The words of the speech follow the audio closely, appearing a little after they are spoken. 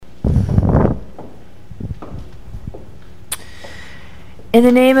In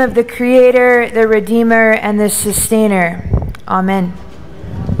the name of the Creator, the Redeemer, and the Sustainer. Amen.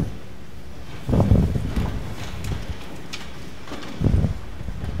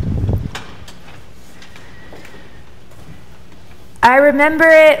 I remember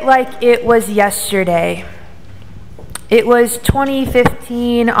it like it was yesterday. It was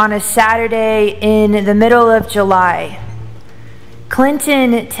 2015 on a Saturday in the middle of July.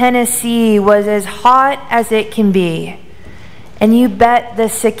 Clinton, Tennessee was as hot as it can be, and you bet the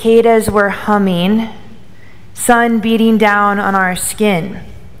cicadas were humming, sun beating down on our skin.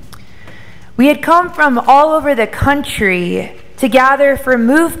 We had come from all over the country to gather for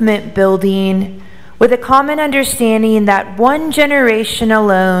movement building with a common understanding that one generation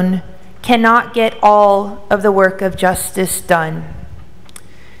alone cannot get all of the work of justice done.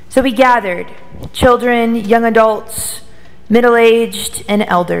 So we gathered, children, young adults, middle-aged, and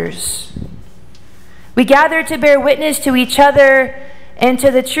elders. We gathered to bear witness to each other and to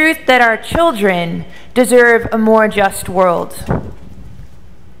the truth that our children deserve a more just world.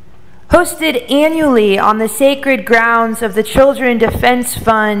 Hosted annually on the sacred grounds of the Children Defense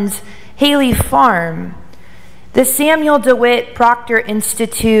Fund's Haley Farm, the Samuel DeWitt Proctor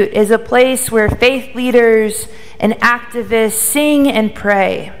Institute is a place where faith leaders and activists sing and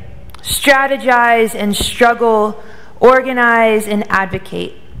pray, strategize and struggle, organize and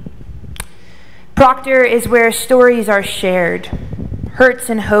advocate. Proctor is where stories are shared, hurts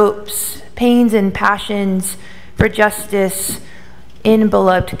and hopes, pains and passions for justice in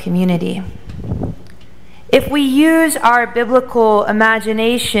beloved community. If we use our biblical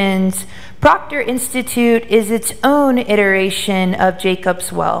imaginations, Proctor Institute is its own iteration of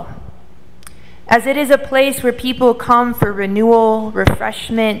Jacob's Well, as it is a place where people come for renewal,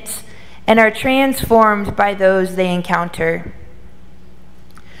 refreshment, and are transformed by those they encounter.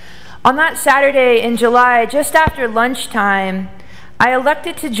 On that Saturday in July, just after lunchtime, I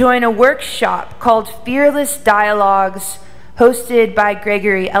elected to join a workshop called Fearless Dialogues, hosted by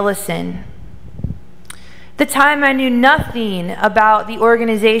Gregory Ellison. At the time, I knew nothing about the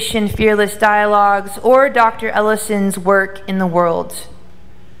organization Fearless Dialogues or Dr. Ellison's work in the world.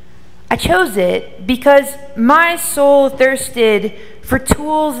 I chose it because my soul thirsted for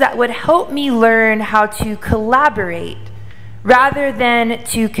tools that would help me learn how to collaborate rather than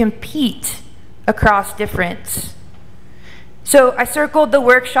to compete across difference. So I circled the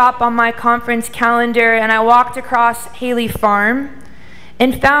workshop on my conference calendar and I walked across Haley Farm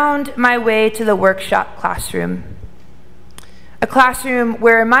and found my way to the workshop classroom. A classroom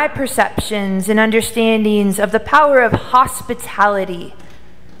where my perceptions and understandings of the power of hospitality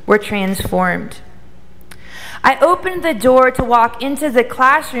were transformed. I opened the door to walk into the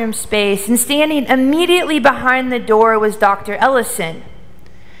classroom space, and standing immediately behind the door was Dr. Ellison.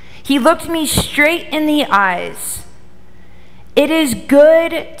 He looked me straight in the eyes. "It is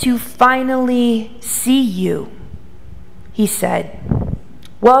good to finally see you," he said.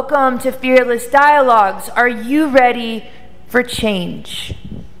 "Welcome to Fearless Dialogues. Are you ready for change?"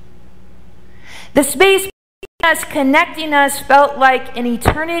 The space between us, connecting us, felt like an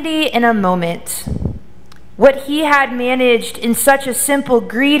eternity in a moment. What he had managed in such a simple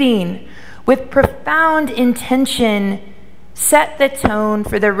greeting with profound intention set the tone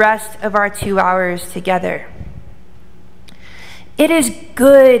for the rest of our 2 hours together. "It is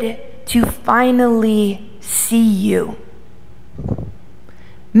good to finally see you"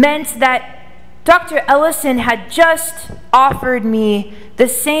 meant that Dr. Ellison had just offered me the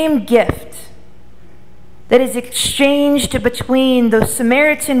same gift that is exchanged between the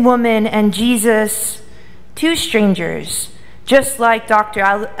Samaritan woman and Jesus, two strangers, just like Dr.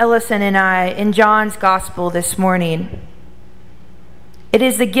 Ellison and I in John's Gospel this morning. It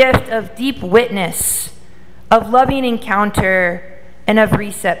is the gift of deep witness, of loving encounter, and of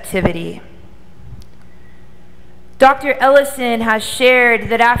receptivity. Dr. Ellison has shared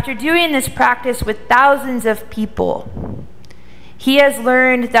that after doing this practice with thousands of people, he has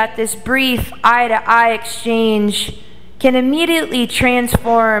learned that this brief eye-to-eye exchange can immediately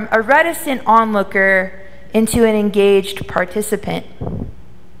transform a reticent onlooker into an engaged participant.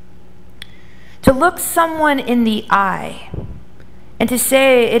 To look someone in the eye and to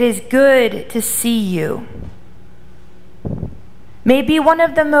say, "It is good to see you," may be one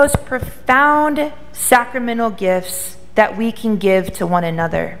of the most profound sacramental gifts that we can give to one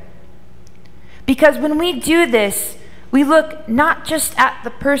another. Because when we do this, we look not just at the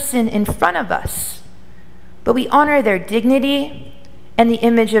person in front of us, but we honor their dignity and the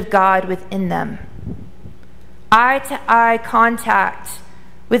image of God within them. Eye-to-eye contact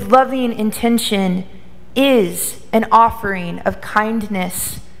with loving intention is an offering of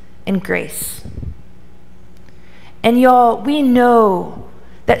kindness and grace. And y'all, we know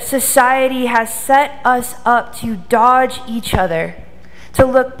that society has set us up to dodge each other, to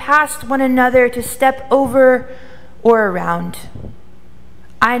look past one another, to step over or around.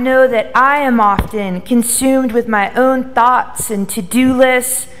 I know that I am often consumed with my own thoughts and to-do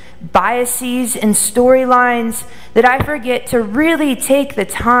lists, biases, and storylines that I forget to really take the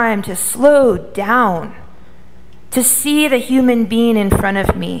time to slow down, to see the human being in front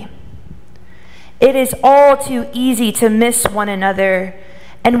of me. It is all too easy to miss one another,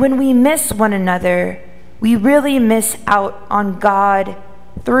 and when we miss one another, we really miss out on God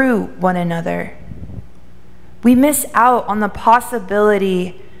through one another. We miss out on the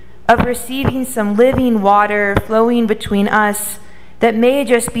possibility of receiving some living water flowing between us that may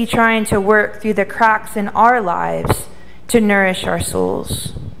just be trying to work through the cracks in our lives to nourish our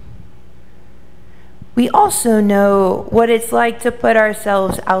souls. We also know what it's like to put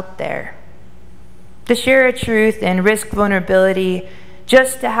ourselves out there, to share a truth and risk vulnerability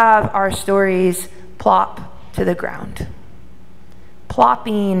just to have our stories plop to the ground.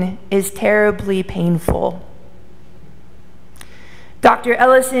 Plopping is terribly painful. Dr.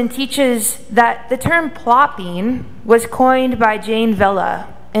 Ellison teaches that the term plopping was coined by Jane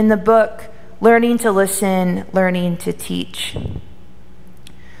Vella in the book Learning to Listen, Learning to Teach.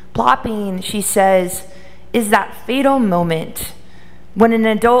 Plopping, she says, is that fatal moment when an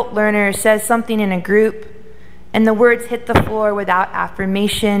adult learner says something in a group and the words hit the floor without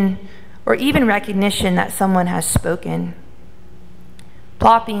affirmation or even recognition that someone has spoken.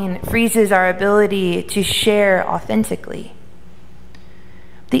 Plopping freezes our ability to share authentically.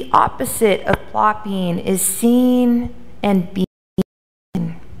 The opposite of plopping is seeing and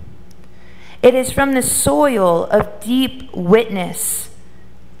being. It is from the soil of deep witness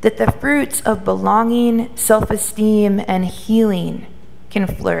that the fruits of belonging, self-esteem, and healing can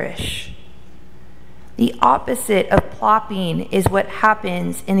flourish. The opposite of plopping is what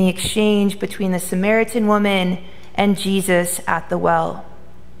happens in the exchange between the Samaritan woman and Jesus at the well.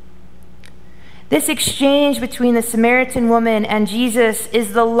 This exchange between the Samaritan woman and Jesus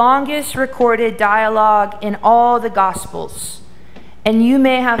is the longest recorded dialogue in all the Gospels, and you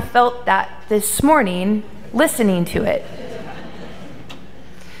may have felt that this morning listening to it.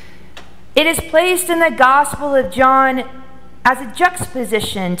 It is placed in the Gospel of John as a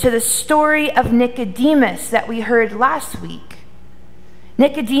juxtaposition to the story of Nicodemus that we heard last week.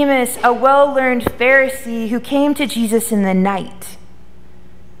 Nicodemus, a well-learned Pharisee who came to Jesus in the night.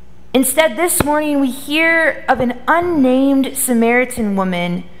 Instead, this morning we hear of an unnamed Samaritan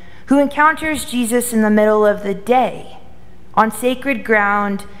woman who encounters Jesus in the middle of the day on sacred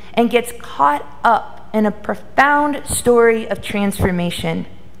ground and gets caught up in a profound story of transformation.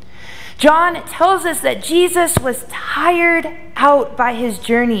 John tells us that Jesus was tired out by his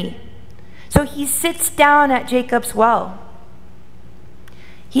journey, so he sits down at Jacob's well.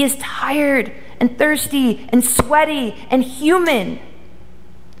 He is tired and thirsty and sweaty and human.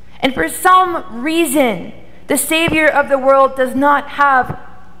 And for some reason, the Savior of the world does not have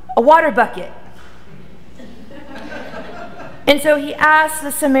a water bucket. And so he asks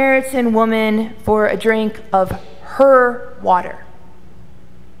the Samaritan woman for a drink of her water.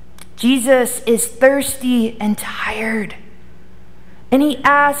 Jesus is thirsty and tired, and he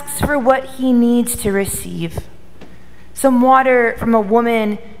asks for what he needs to receive. Some water from a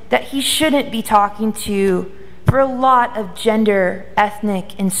woman that he shouldn't be talking to for a lot of gender,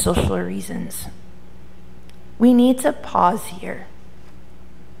 ethnic, and social reasons. We need to pause here.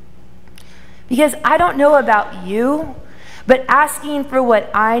 Because I don't know about you, but asking for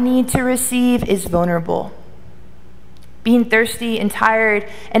what I need to receive is vulnerable. Being thirsty and tired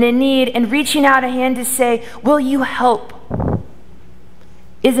and in need and reaching out a hand to say, "Will you help?"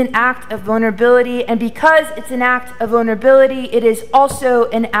 is an act of vulnerability. And because it's an act of vulnerability, it is also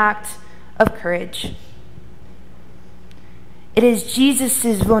an act of courage. It is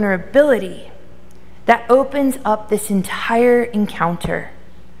Jesus' vulnerability that opens up this entire encounter.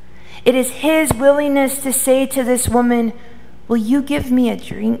 It is his willingness to say to this woman, "Will you give me a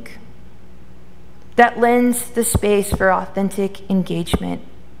drink?" that lends the space for authentic engagement.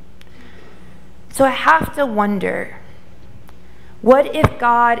 So I have to wonder, what if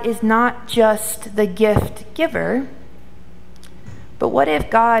God is not just the gift giver, but what if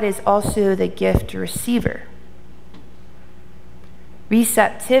God is also the gift receiver?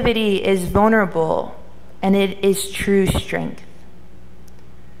 Receptivity is vulnerable, and it is true strength.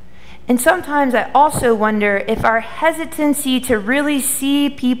 And sometimes I also wonder if our hesitancy to really see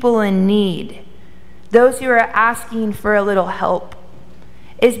people in need, those who are asking for a little help,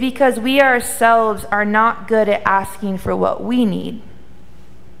 is because we ourselves are not good at asking for what we need.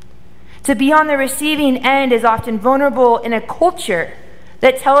 To be on the receiving end is often vulnerable in a culture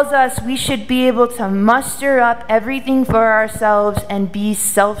that tells us we should be able to muster up everything for ourselves and be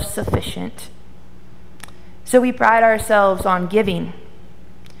self-sufficient. So we pride ourselves on giving.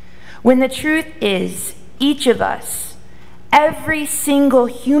 When the truth is, each of us, every single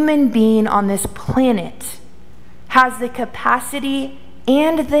human being on this planet, has the capacity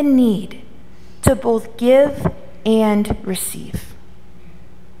and the need to both give and receive.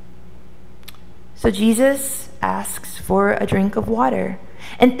 So Jesus asks for a drink of water.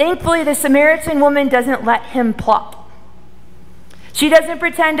 And thankfully, the Samaritan woman doesn't let him plop. She doesn't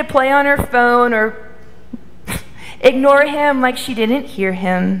pretend to play on her phone or ignore him like she didn't hear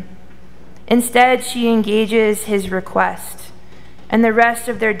him. Instead, she engages his request. And the rest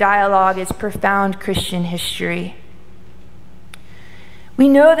of their dialogue is profound Christian history. We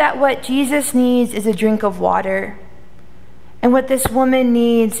know that what Jesus needs is a drink of water. And what this woman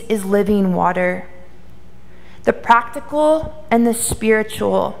needs is living water. The practical and the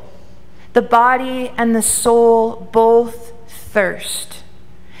spiritual, the body and the soul both thirst.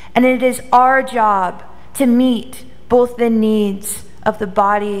 And it is our job to meet both the needs of the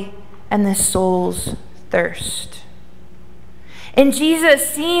body and the soul's thirst. And Jesus,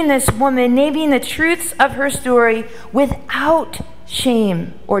 seeing this woman, naming the truths of her story without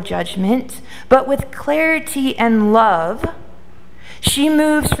shame or judgment, but with clarity and love, she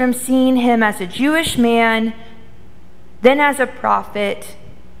moves from seeing him as a Jewish man, then as a prophet,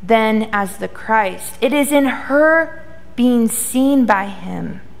 then as the Christ. It is in her being seen by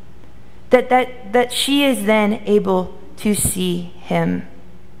him that she is then able to see him.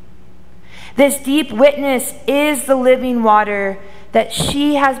 This deep witness is the living water that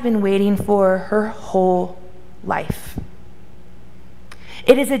she has been waiting for her whole life.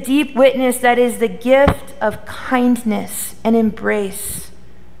 It is a deep witness that is the gift of kindness and embrace,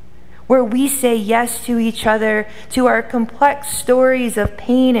 where we say yes to each other, to our complex stories of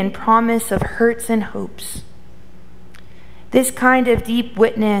pain and promise, of hurts and hopes. This kind of deep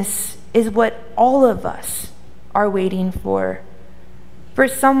witness is what all of us are waiting for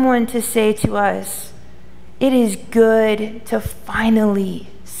someone to say to us, "It is good to finally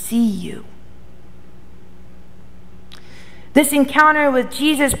see you." This encounter with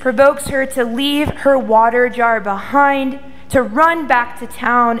Jesus provokes her to leave her water jar behind, to run back to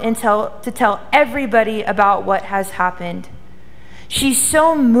town and to tell everybody about what has happened. She's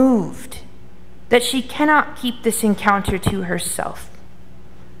so moved that she cannot keep this encounter to herself.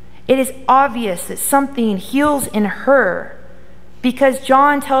 It is obvious that something heals in her, because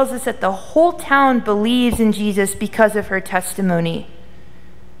John tells us that the whole town believes in Jesus because of her testimony.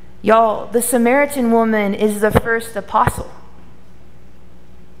 Y'all, the Samaritan woman is the first apostle.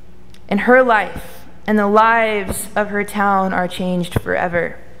 And her life and the lives of her town are changed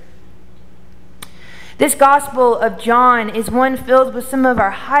forever. This Gospel of John is one filled with some of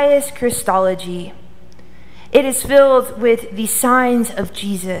our highest Christology. It is filled with the signs of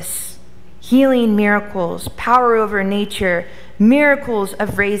Jesus, healing miracles, power over nature, miracles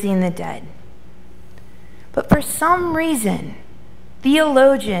of raising the dead. But for some reason,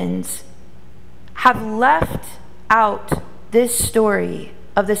 theologians have left out this story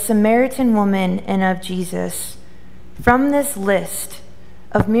of the Samaritan woman and of Jesus from this list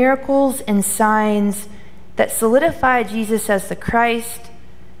of miracles and signs that solidify Jesus as the Christ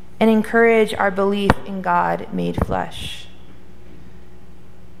and encourage our belief in God made flesh.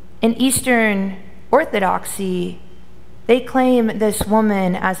 In Eastern Orthodoxy, they claim this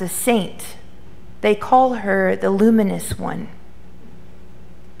woman as a saint. They call her the luminous one.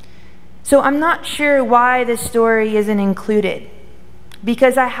 So I'm not sure why this story isn't included,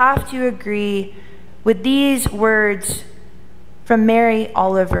 because I have to agree with these words from Mary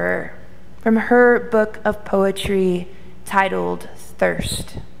Oliver, from her book of poetry titled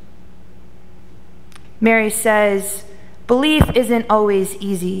Thirst. Mary says, "Belief isn't always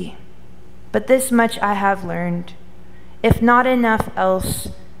easy, but this much I have learned, if not enough else,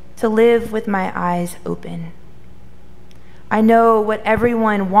 to live with my eyes open. I know what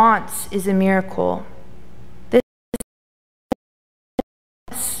everyone wants is a miracle. This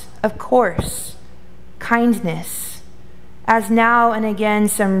is, of course, kindness, as now and again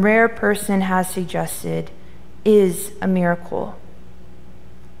some rare person has suggested, is a miracle,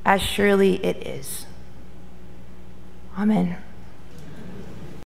 as surely it is." Amen.